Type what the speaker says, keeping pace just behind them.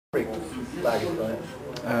Bag is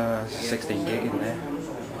right. 16 gig in there.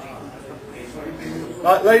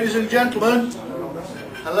 Right, ladies and gentlemen,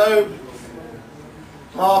 hello.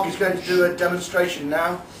 Mark is going to do a demonstration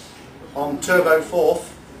now on TurboForth,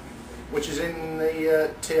 which is in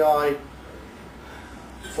the Ti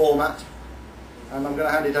format, and I'm going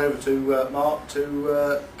to hand it over to Mark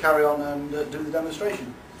to carry on and do the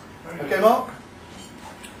demonstration. Okay, Mark?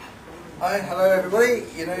 Hi, hello everybody.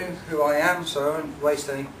 You know who I am, so I won't waste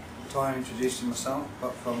any time introducing myself,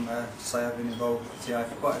 apart from to say I've been involved with TI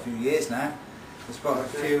for quite a few years now. There's quite a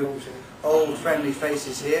few old friendly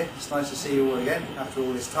faces here. It's nice to see you all again after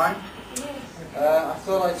all this time. I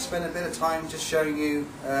thought I'd spend a bit of time just showing you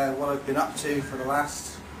what I've been up to for the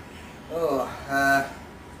last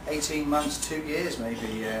 18 months, 2 years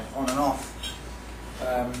maybe, on and off.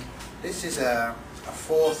 This is a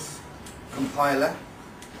Forth compiler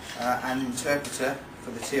and interpreter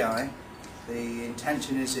for the Ti. The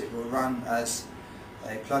intention is it will run as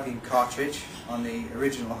a plug-in cartridge on the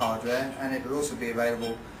original hardware, and it will also be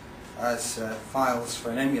available as files for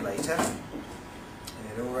an emulator.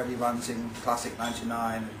 It already runs in Classic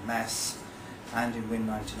 99 and MES and in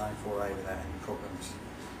Win99 4A without any problems.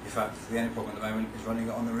 In fact, the only problem at the moment is running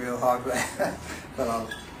it on the real hardware, but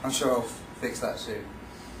I'm sure I'll fix that soon.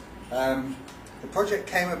 The project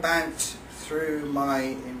came about through my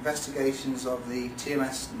investigations of the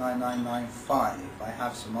TMS-9995. I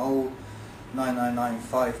have some old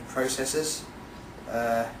 9995 processors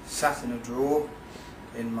sat in a drawer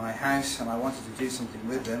in my house, and I wanted to do something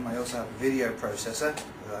with them. I also have a video processor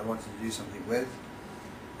that I wanted to do something with.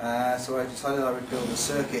 So I decided I would build a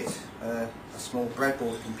circuit, a small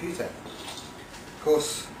breadboard computer. Of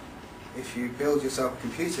course, if you build yourself a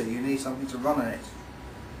computer, you need something to run on it.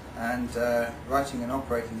 And writing an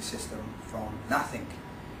operating system from nothing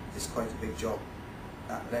is quite a big job.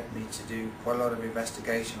 That led me to do quite a lot of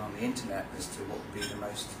investigation on the internet as to what would be the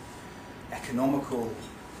most economical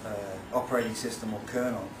operating system or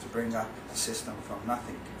kernel to bring up a system from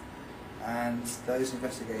nothing. And those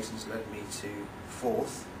investigations led me to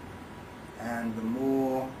Forth, and the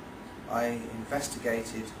more I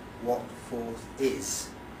investigated what Forth is,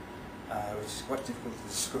 which is quite difficult to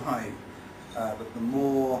describe, but the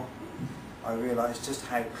more I realised just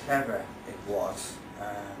how clever it was,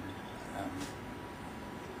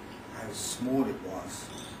 how small it was,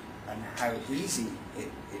 and how easy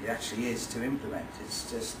it actually is to implement. It's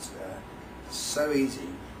just so easy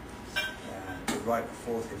to write a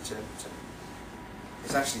Forth interpreter.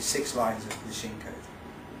 It's actually 6 lines of machine code.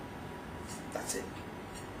 That's it.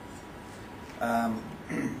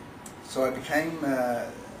 So I became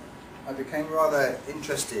rather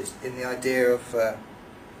interested in the idea of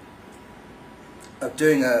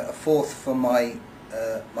doing a Forth for my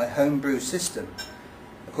my homebrew system.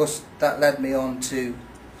 Of course, that led me on to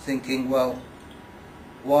thinking, well,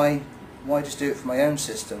 why just do it for my own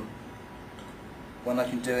system when I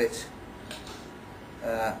can do it?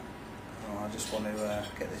 I just want to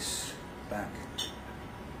get this back.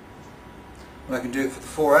 When I can do it for the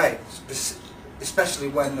 4A, especially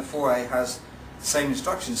when the 4A has the same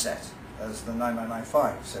instruction set as the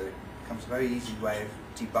 9995, so it becomes a very easy way of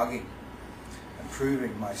debugging and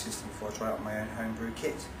improving my system before I try out my own homebrew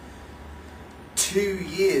kit. 2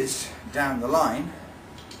 years down the line,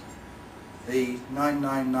 the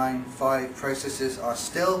 9995 processors are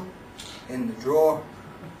still in the drawer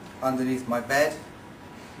underneath my bed,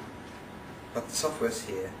 but the software's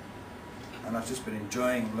here, and I've just been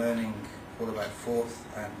enjoying learning all about Forth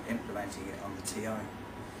and implementing it on the Ti.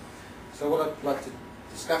 So what I'd like to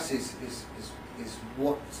discuss is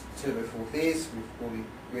what TurboForth is. We've already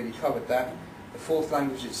really covered that. The Forth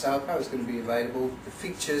language itself, how it's going to be available, the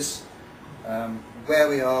features, where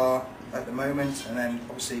we are at the moment, and then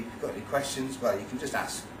obviously if you've got any questions, well, you can just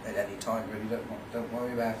ask at any time, really, don't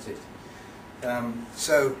worry about it.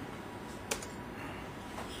 So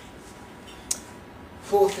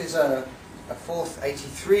Forth is a Forth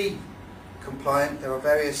 83 compliant. There are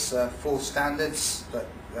various Forth standards that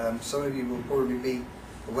some of you will probably be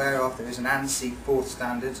aware of. There is an ANSI Forth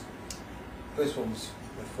standard. First one was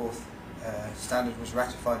the Forth standard was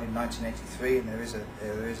ratified in 1983, and there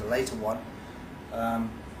is a later one.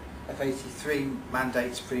 F83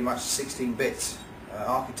 mandates pretty much 16-bit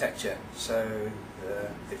architecture, so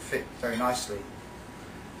it fit very nicely.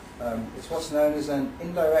 It's what's known as an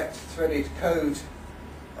indirect threaded code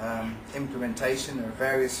implementation. There are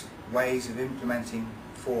various ways of implementing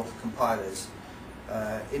Forth compilers.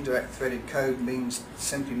 Indirect threaded code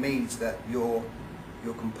simply means that your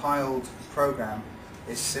compiled program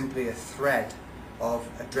is simply a thread of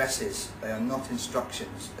addresses. They are not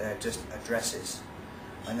instructions, they are just addresses.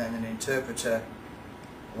 And then an interpreter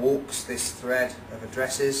walks this thread of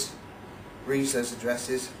addresses, reads those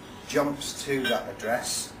addresses, jumps to that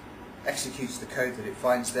address, executes the code that it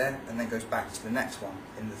finds there, and then goes back to the next one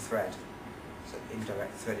in the thread. So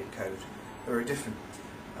indirect threaded code. There are different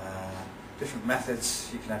methods.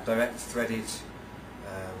 You can have direct threaded,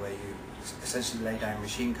 where you essentially lay down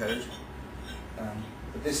machine code.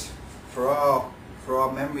 But this, for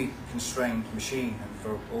our memory constrained machine, and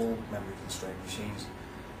for all memory constrained machines,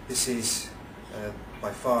 this is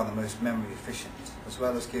by far the most memory efficient, as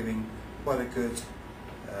well as giving quite a good.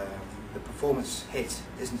 The performance hit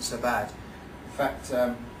isn't so bad. In fact,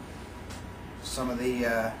 some of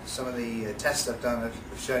the tests I've done have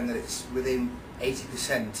shown that it's within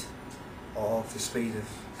 80% of the speed of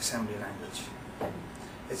assembly language.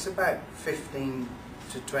 It's about 15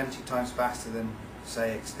 to 20 times faster than,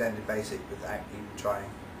 say, extended basic without even trying.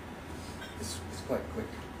 It's quite quick.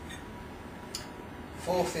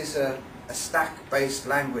 Forth is a stack-based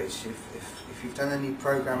language. If you've done any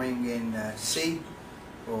programming in C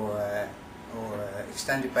or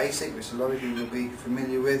extended basic, which a lot of you will be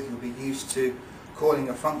familiar with, you'll be used to calling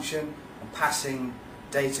a function and passing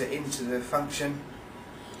data into the function,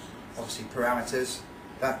 obviously parameters.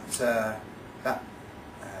 That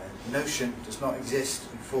notion does not exist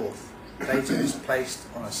in Forth. Data is placed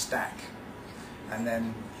on a stack, and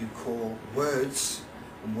then you call words,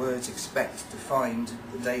 and words expect to find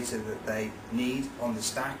the data that they need on the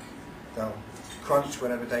stack. They'll crunch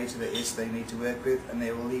whatever data there is they need to work with, and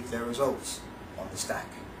they will leave their results on the stack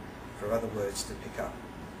for other words to pick up.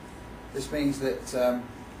 This means that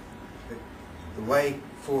the way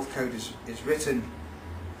Forth code is written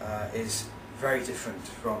is very different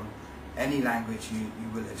from any language you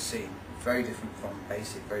will have seen. Very different from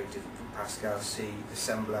BASIC, very different from Pascal, C,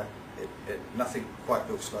 assembler. Nothing quite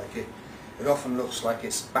looks like it. It often looks like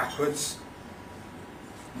it's backwards,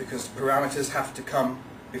 because the parameters have to come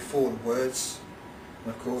before the words.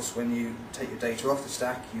 And of course, when you take your data off the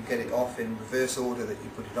stack, you get it off in reverse order that you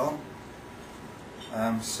put it on.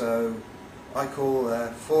 So I call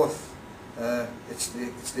Forth, it's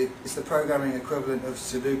the programming equivalent of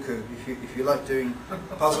Sudoku. If you like doing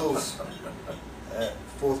puzzles,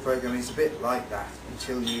 Forth programming is a bit like that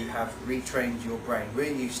until you have retrained your brain.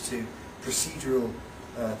 We're used to procedural,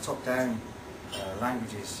 top-down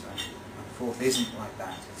languages, and Forth isn't like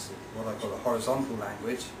that. It's what I call a horizontal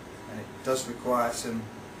language, and it does require some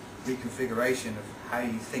reconfiguration of how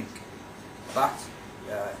you think. But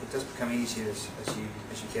it does become easier as you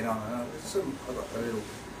get on. I've got a little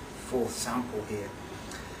Forth sample here.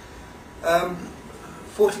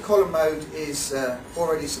 40-column mode is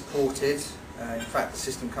already supported. In fact, the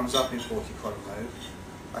system comes up in 40-column mode.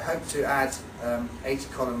 I hope to add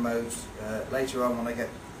 80-column mode later on when I get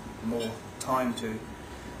more time to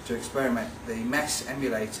experiment. The MES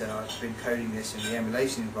emulator, I've been coding this in the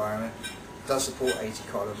emulation environment, does support 80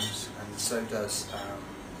 columns, and so does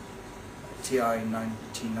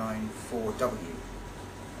Ti-99 4W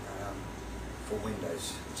for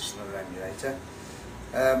Windows, which is another emulator.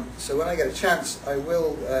 So when I get a chance, I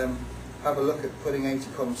will have a look at putting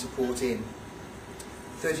 80 column support in.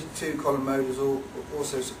 32 column mode is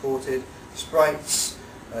also supported. Sprites,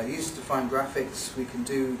 user-defined graphics. We can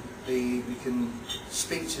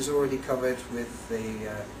speech is already covered with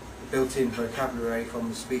the built-in vocabulary from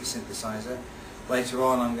the speech synthesizer. Later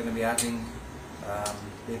on, I'm going to be adding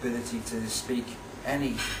the ability to speak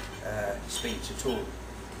any speech at all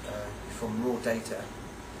from raw data,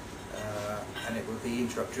 and it will be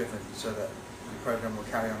interrupt driven, so that the program will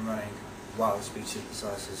carry on running while the speech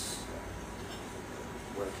synthesizers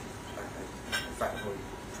working. In fact, I've already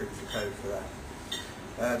proved the code for that.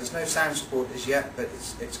 There's no sound support as yet, but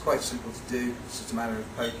it's quite simple to do. It's just a matter of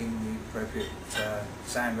poking the appropriate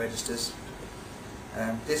sound registers.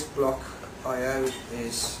 Disk block I/O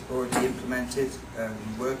is already implemented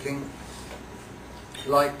and working.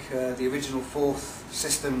 Like the original Forth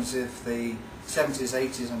systems of the 70s,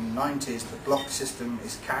 80s and 90s, the block system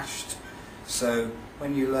is cached. So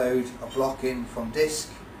when you load a block in from disk,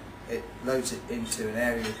 it loads it into an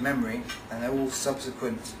area of memory, and all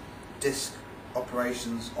subsequent disk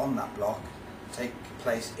operations on that block take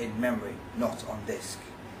place in memory, not on disk.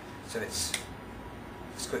 So it's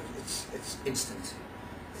quick, it's instant.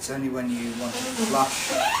 It's only when you want to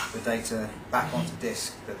flush the data back onto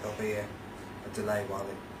disk that there'll be a delay while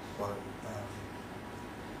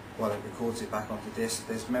it records it back onto disk.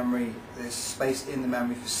 There's space in the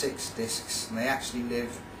memory for 6 disks, and they actually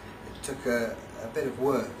live. It took a bit of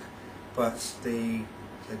work, but the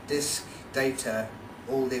disk data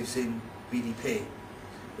all lives in BDP,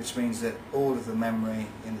 which means that all of the memory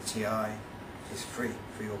in the TI is free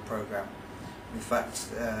for your program. In fact,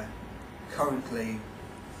 currently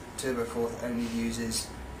TurboForth only uses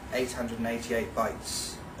 888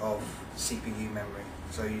 bytes of CPU memory.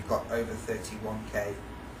 So you've got over 31k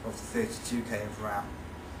of the 32k of RAM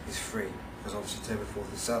is free, because obviously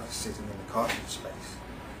TurboForth itself is sitting in the cartridge space.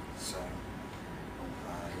 So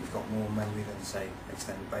you've got more memory than, say,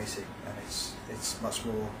 Extended Basic, and it's much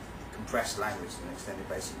more compressed language than Extended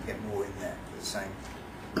Basic. You get more in there for the same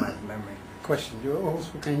amount of memory. Question: you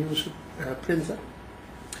also can use a printer?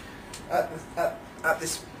 At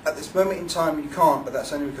this moment in time, you can't, but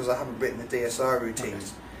that's only because I haven't written the DSR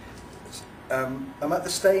routines. I'm at the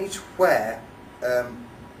stage where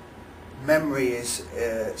memory is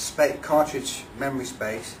cartridge memory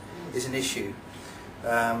space is an issue.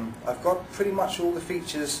 I've got pretty much all the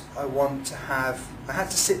features I want to have. I had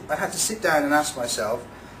to sit down and ask myself,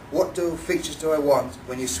 what features do I want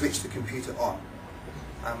when you switch the computer on,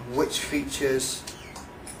 and which features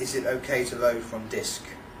is it okay to load from disk?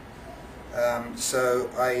 So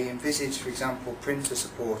I envisage, for example, printer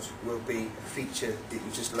support will be a feature that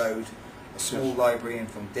you just load a small library in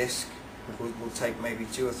from disk. Will take maybe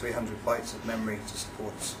 200 or 300 bytes of memory to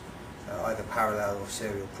support either parallel or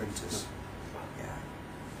serial printers.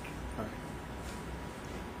 Yeah.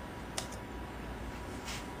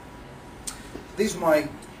 These were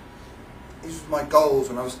my goals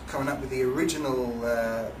when I was coming up with the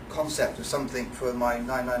original concept of something for my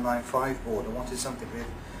 9995 board. I wanted something with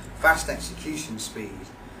fast execution speed.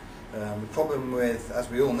 The problem with, as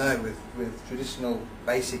we all know, with traditional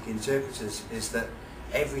basic interpreters is that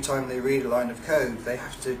every time they read a line of code, they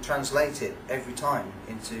have to translate it every time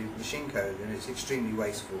into machine code, and it's extremely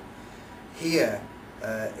wasteful. Here,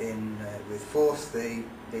 with Forth, the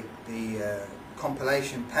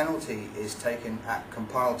compilation penalty is taken at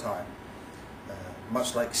compile time.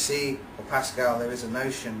 Much like C or Pascal, there is a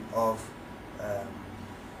notion of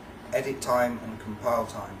edit time and compile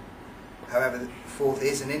time. However, Forth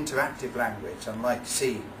is an interactive language, unlike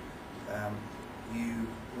C. You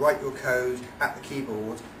write your code at the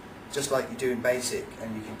keyboard, just like you do in BASIC,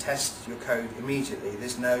 and you can test your code immediately.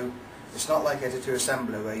 It's not like editor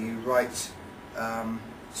assembler where you write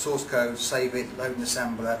source code, save it, load an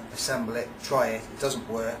assembler, assemble it, try it, it doesn't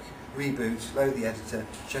work, reboot, load the editor,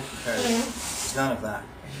 check your code. There's none of that.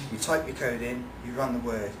 You type your code in, you run the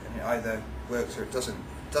word, and it either works or it doesn't.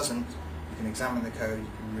 If it doesn't, you can examine the code, you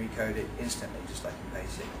can recode it instantly, just like in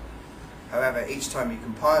BASIC. However, each time you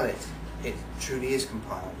compile it, it truly is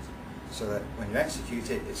compiled, so that when you execute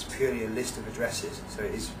it, it's purely a list of addresses. So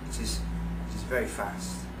it is very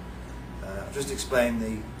fast. I've just explained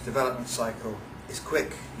the development cycle is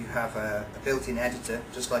quick. You have a built-in editor,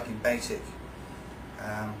 just like in BASIC.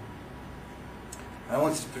 I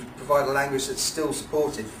wanted to provide a language that's still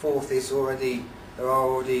supported. Forth is already, there are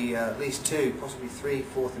already at least 2, possibly 3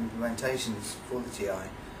 Forth implementations for the TI,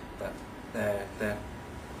 but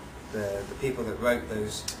the people that wrote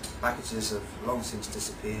those packages have long since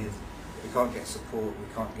disappeared. We can't get support, we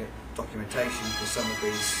can't get documentation for some of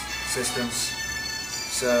these systems.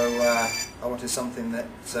 So I wanted something that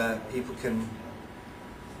people can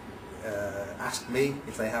ask me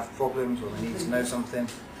if they have problems or they need to know something.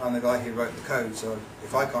 I'm the guy who wrote the code, so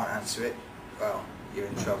if I can't answer it, well, you're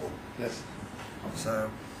in trouble. Yes. So,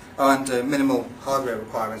 and minimal hardware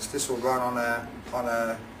requirements. This will run on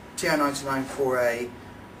a Ti-99 4A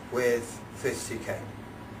with 32k.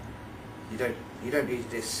 You don't need a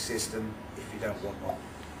disk system if you don't want one.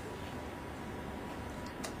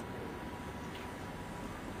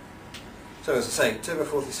 So as I say,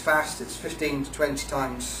 TurboForth is fast. It's 15 to 20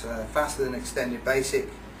 times faster than Extended Basic.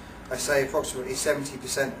 I say approximately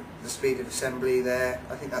 70% of the speed of assembly there.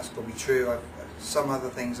 I think that's probably true. Some other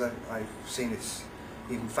things I've seen it's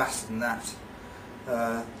even faster than that.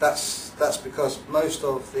 That's because most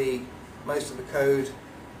of the code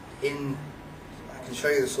in, I can show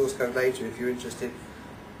you the source code later if you're interested.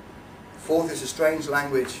 Forth is a strange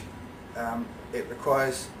language. It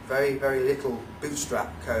requires very, very little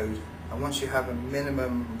bootstrap code, and once you have a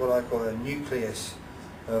minimum, what I call a nucleus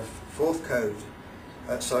of Forth code,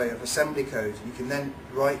 of assembly code, you can then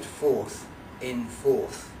write Forth in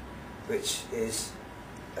Forth, which is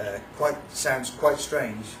sounds quite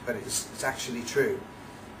strange, but it's actually true.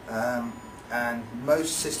 And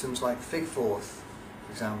most systems like FigForth,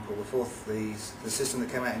 for example, the system that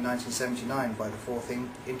came out in 1979 by the Forth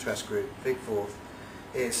Interest Group, FigForth,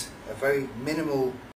 is a very minimal